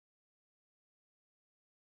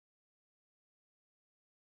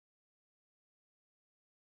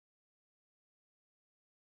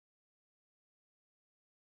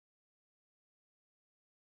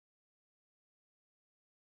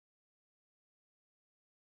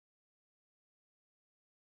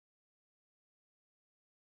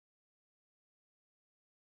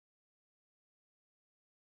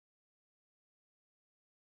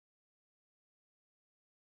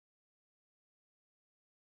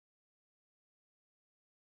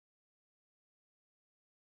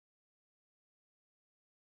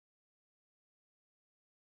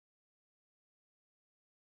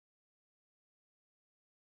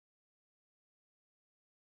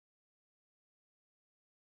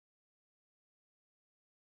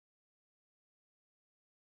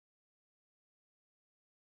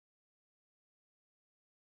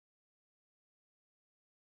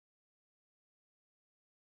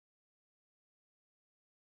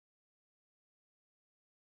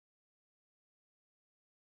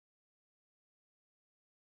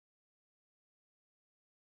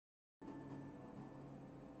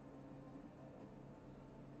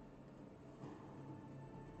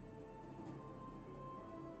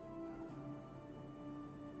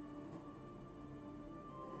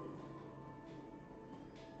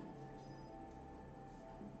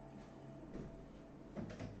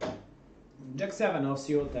Jack 7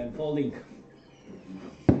 offsuit and folding.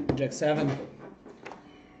 Jack 7.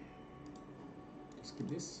 Let's keep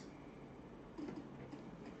this.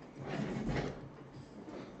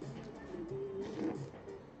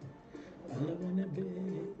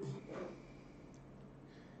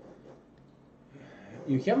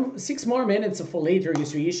 You have 6 more minutes of a late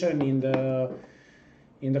registration in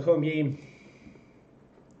the home game.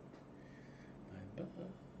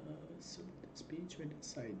 Speech with the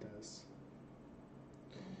side does.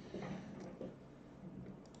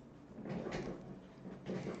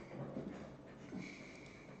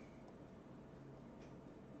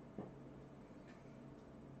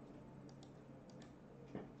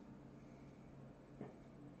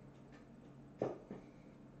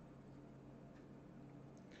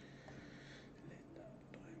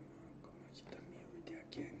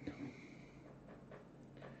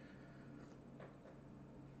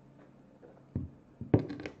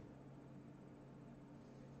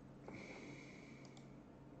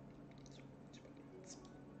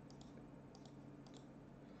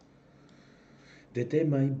 Dete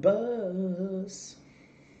my bus.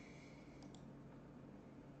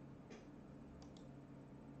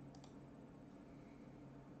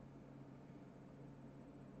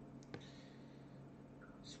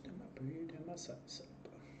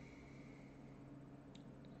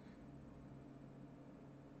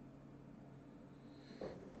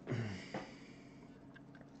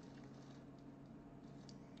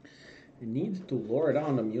 I need to lower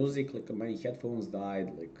down the music, like my headphones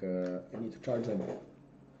died, like I need to charge them.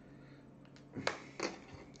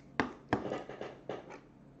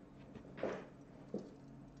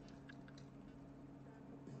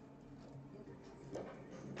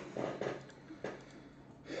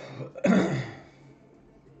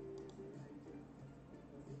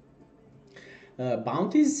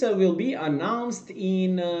 Bounties will be announced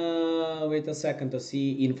in, wait a second to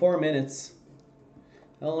see, in 4 minutes.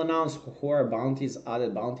 I'll announce who are bounties,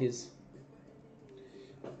 added bounties.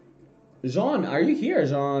 Jean, are you here,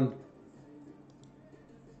 Jean?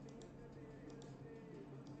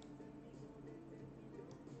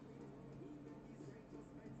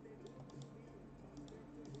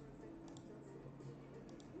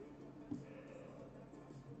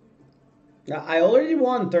 I already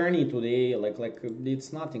won tourney today. Like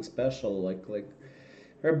it's nothing special. Like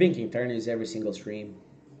we're binking tourneys every single stream.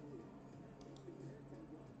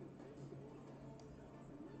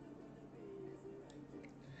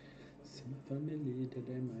 Family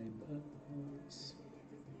today, my boss.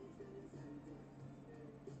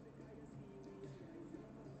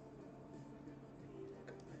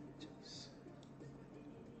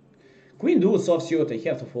 Queen deuce offsuit. I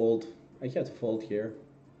have to fold. I have to fold here.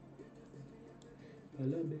 I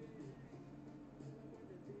love it.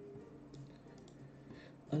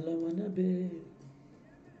 All I wanna be.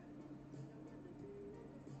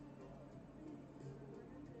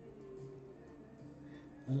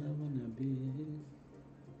 All I wanna be.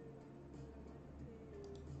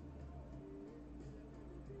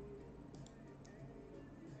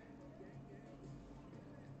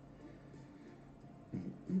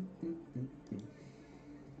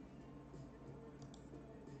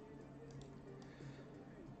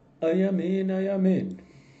 I am in, I am in.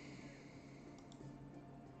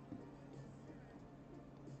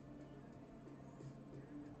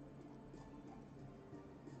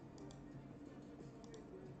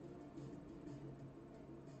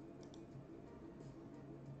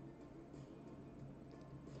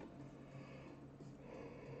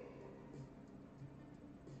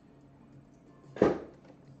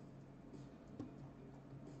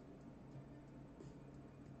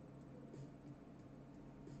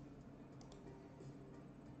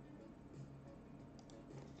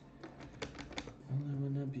 All I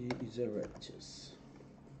wanna be is a righteous.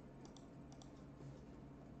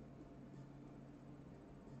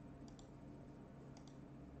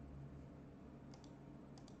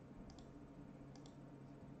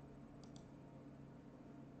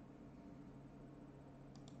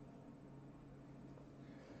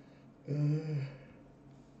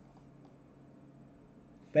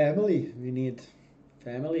 Family, we need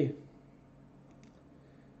family.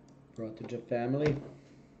 Protege family.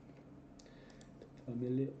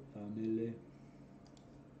 Family.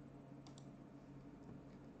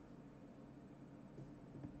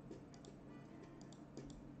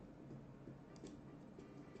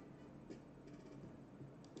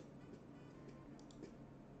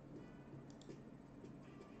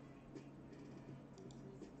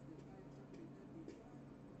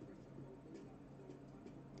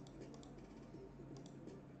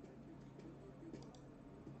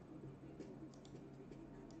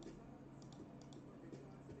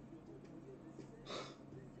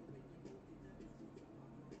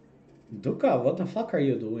 Duka, what the fuck are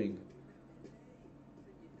you doing?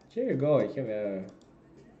 Here you go, I have a...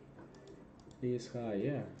 This high,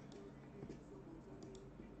 yeah.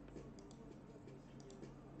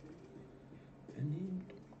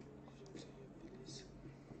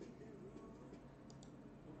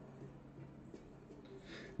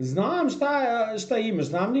 Znam šta imaš,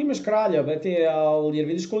 znam da imaš kralja, bete, ali jer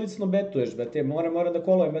vidiš koliko betuješ, bete, mora da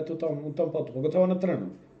kolujem, bete, u tom potu, pogotovo na trnu.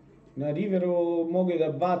 Na riveru mogu i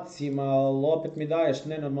da bacim, ali opet mi daješ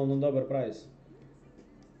nenormalno dobar price.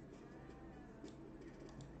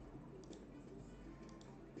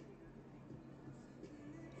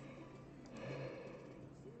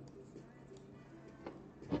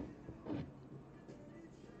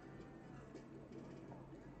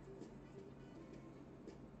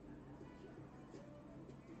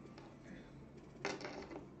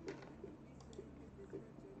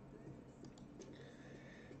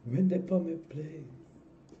 When they put me play.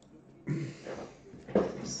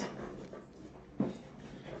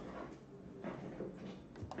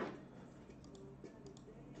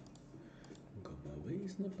 Got my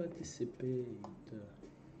ways not participate.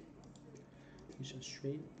 It's just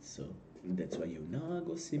straight, so that's why you not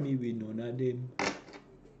go see me with none of them.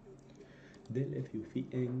 They left you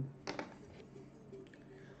feeling.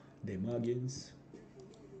 Them against.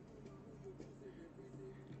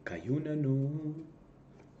 Kayuna know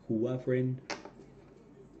who a friend.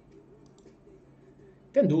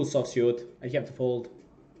 Can do soft suit. I have to fold.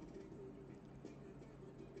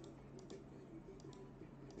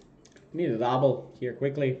 Need a double here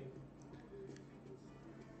quickly.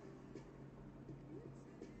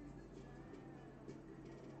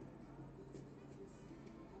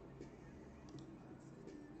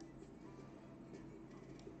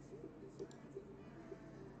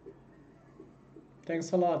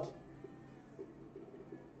 Thanks a lot.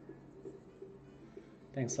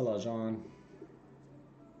 Thanks a lot, John.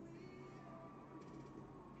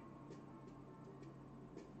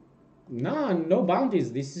 Nah, no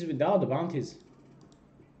bounties. This is without the bounties.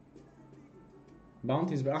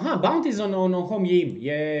 Bounties. Aha, bounties on home game.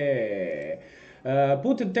 Yeah.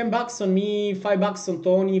 Put 10 bucks on me, 5 bucks on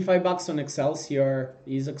Tony, 5 bucks on Excelsior.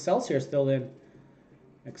 Is Excelsior still in?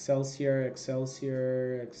 Excelsior,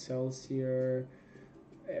 Excelsior, Excelsior,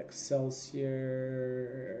 Excelsior.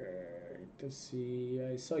 To see.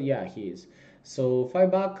 So yeah, he is. So 5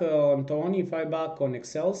 bucks on Tony, 5 bucks on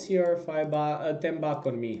Excelsior, 10 bucks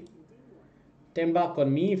on me. 10 bucks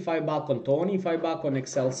on me, 5 bucks on Tony, 5 bucks on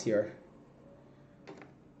Excelsior.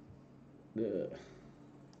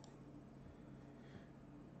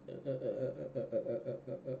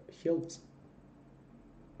 Helps.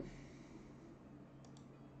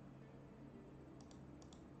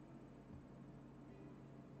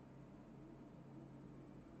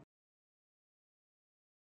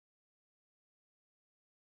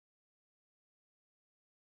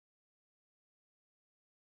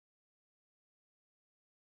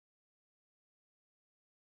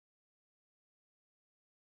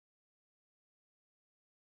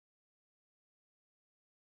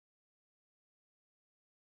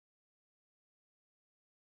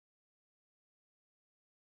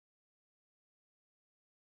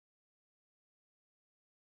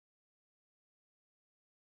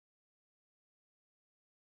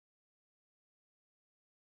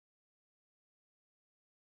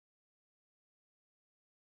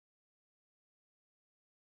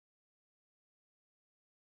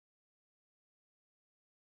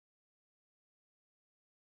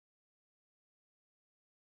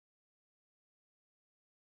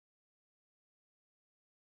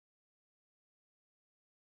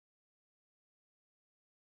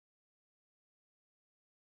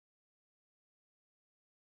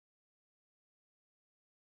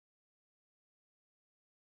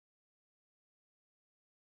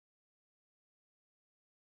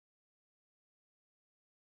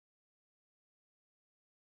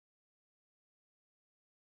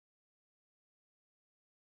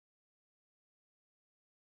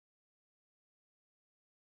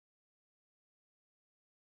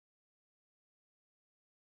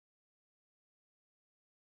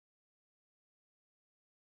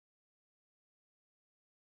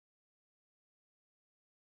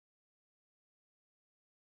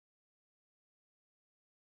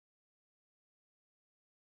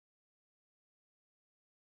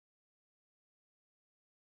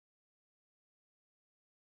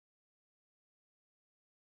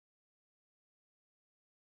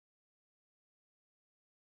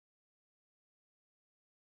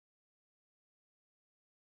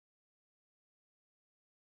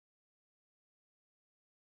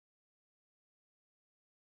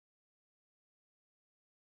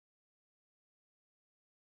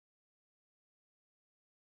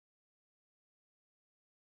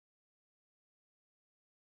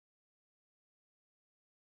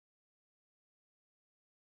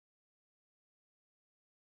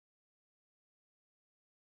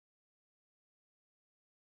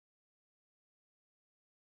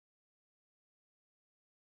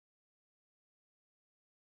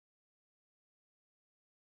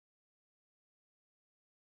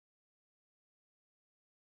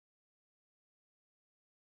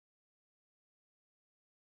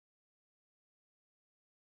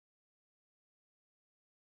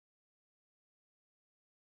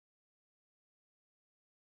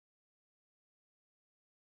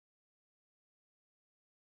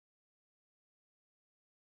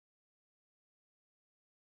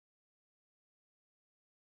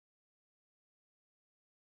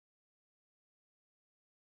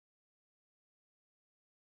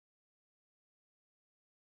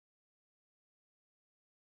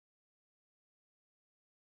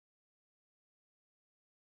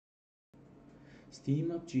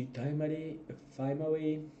 Steam up G timery 5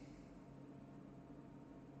 away.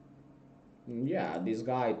 Yeah, this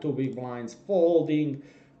guy, two big blinds, folding.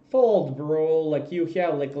 Fold, bro. Like you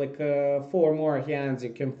have like four more hands, you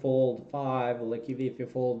can fold five. Like if you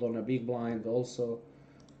fold on a big blind also.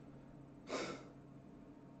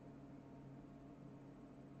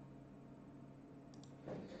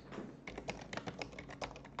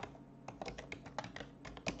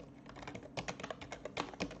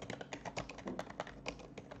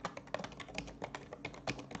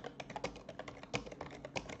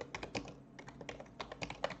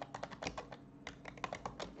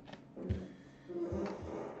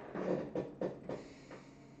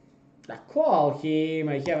 I call him.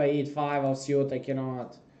 I have a 8-5 of suit. I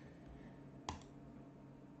cannot.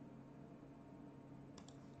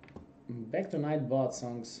 Back to night bot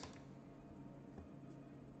songs.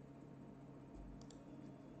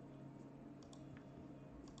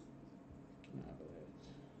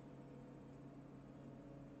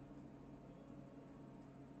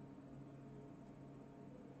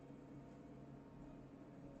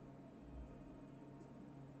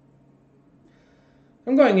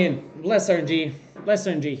 I'm going in. Less RNG. Less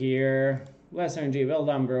RNG here. Less RNG. Well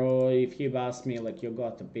done, bro. If he asked me, like, you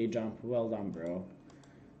got the pay jump, well done, bro.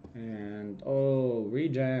 And, oh,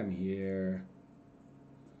 rejam here.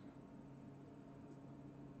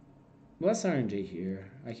 Less RNG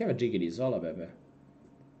here. I have a jiggity. Hola, bebe.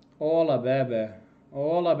 Hola, bebe.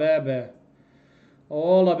 Hola, bebe.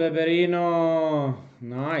 Hola, beberino.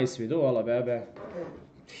 Nice. We do hola, bebe.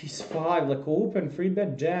 He's 5, like open free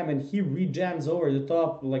bet jam, and he rejams over the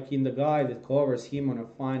top, like in the guy that covers him on a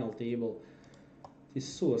final table. He's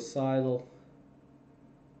suicidal.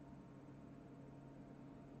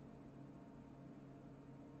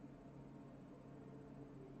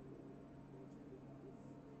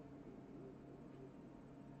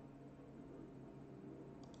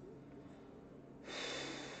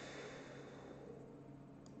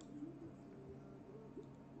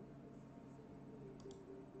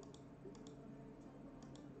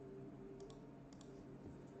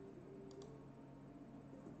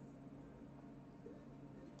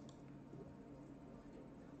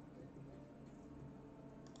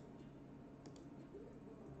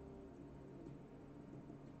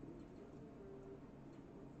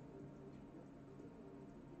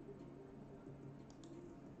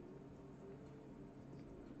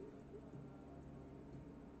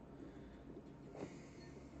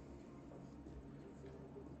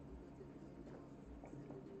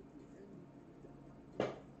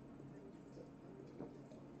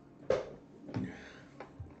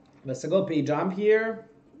 Let's go P jump here.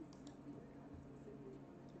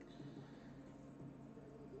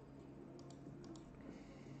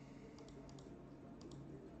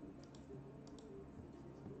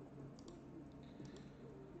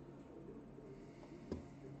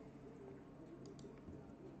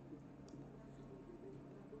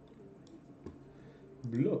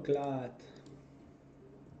 Blocklat.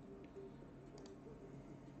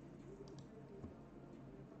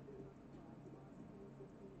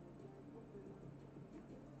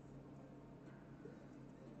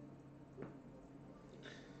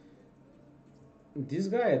 This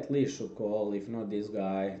guy at least should call, if not this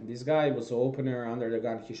guy. This guy was opener under the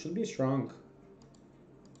gun. He should be strong.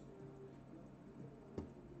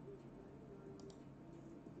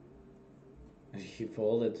 He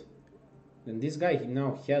folded. And this guy, he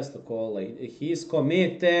now has to call. Like, he's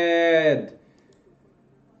committed.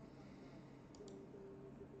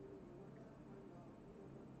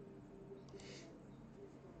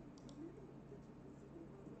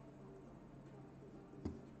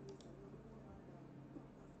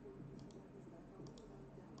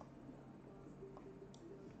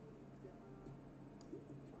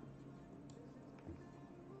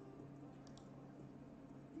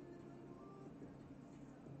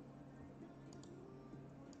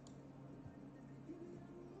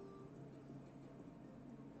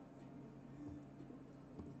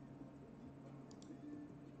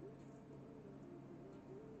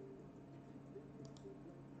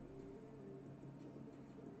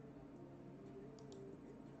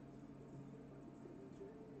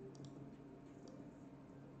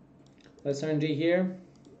 Let's RNG here.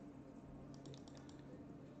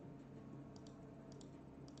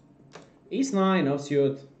 Ace 9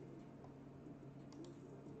 offsuit.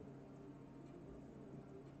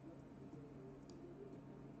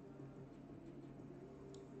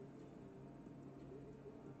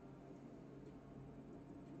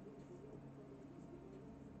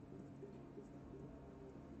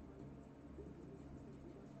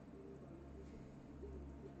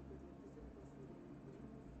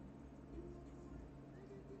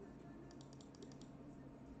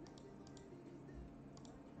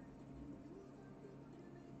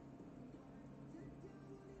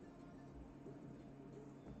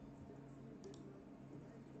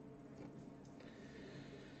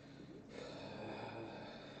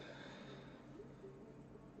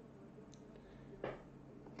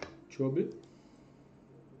 trouble.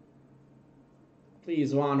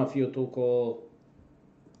 Please, one of you to call.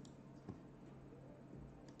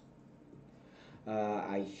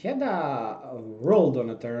 I had rolled on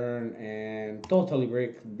a turn and totally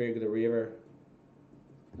break the river.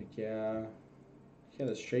 Like yeah, had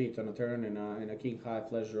a straight on a turn and a king high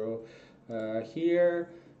flush draw. Here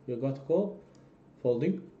you got a call,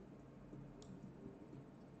 folding.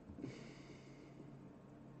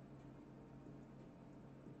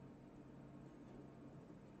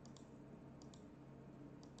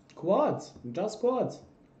 Quads, just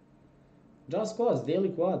quads, daily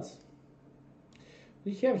quads.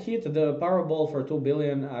 We have hit the Powerball for 2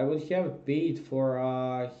 billion. I would have paid for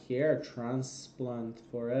a hair transplant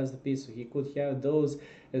for SDP, so he could have those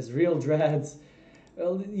as real dreads.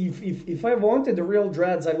 Well, if I wanted the real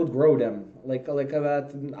dreads, I would grow them. Like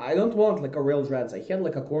that. I don't want like a real dreads. I had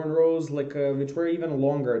like a cornrows, like which were even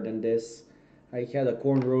longer than this. I had a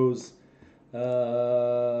cornrows,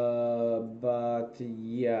 but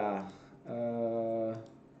yeah,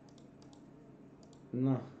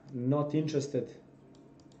 no, not interested.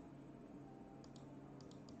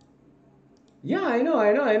 Yeah, I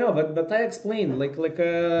know, but I explained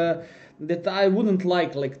that I wouldn't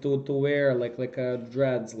like to wear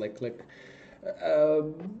dreads uh,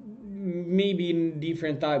 maybe in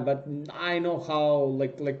different type, but I know how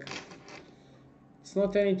it's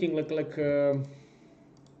not anything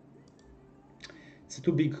it's a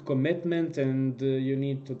too big commitment and you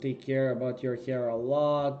need to take care about your hair a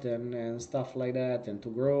lot and stuff like that and to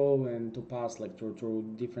grow and to pass like through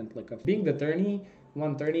different like being the tourney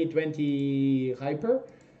 130 20 hyper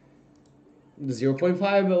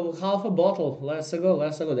 0.5 half a bottle less ago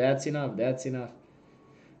that's enough.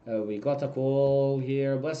 We got a call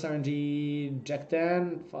here, bless RNG, Jack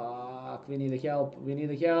 10, fuck, we need the help,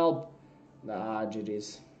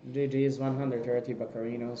 GG's 130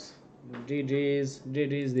 Bacarinos.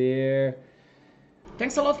 GG's there.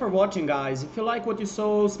 Thanks a lot for watching, guys. If you like what you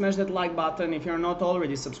saw, smash that like button. If you're not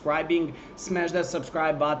already subscribing, smash that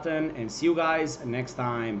subscribe button and see you guys next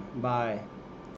time. Bye.